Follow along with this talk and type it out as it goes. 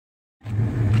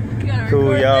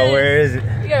cool, y'all. Where is it?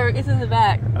 Yeah, it's in the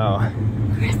back. Oh.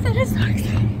 Chris, that is so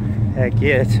exciting. Heck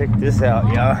yeah, check this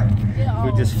out, y'all.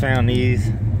 We just found these.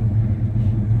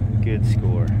 Good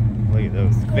score. Look at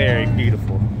those. Very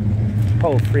beautiful.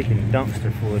 Whole freaking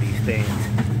dumpster full of these things.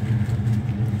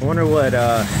 I wonder what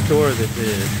store this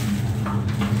is.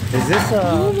 Is this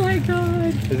oh my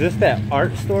god. Is this that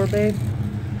art store, babe?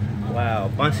 Wow, a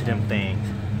bunch of them things.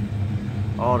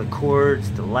 All the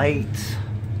cords, the lights.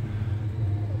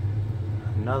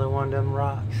 Another one of them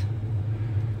rocks.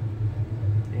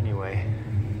 Anyway,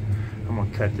 I'm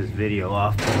gonna cut this video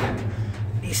off.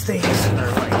 These things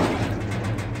are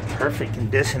like perfect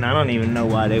condition. I don't even know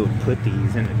why they would put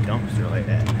these in a dumpster like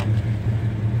that.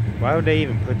 Why would they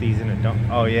even put these in a dump?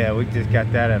 Oh yeah, we just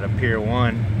got that at a Pier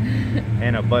 1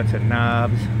 and a bunch of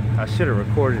knobs. I should have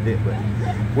recorded it, but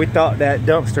we thought that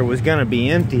dumpster was gonna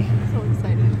be empty. I'm so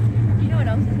excited. You know what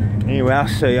else is there? Anyway, I'll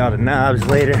show y'all the knobs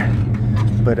later.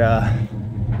 But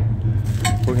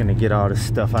we're gonna get all this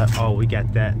stuff out. Oh, we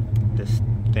got this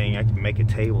thing. I can make a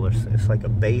table. It's like a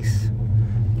base.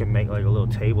 You can make like a little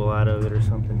table out of it or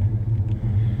something.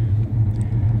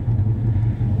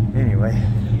 Anyway,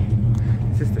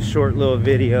 it's just a short little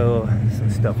video of some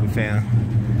stuff we found.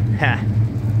 Ha!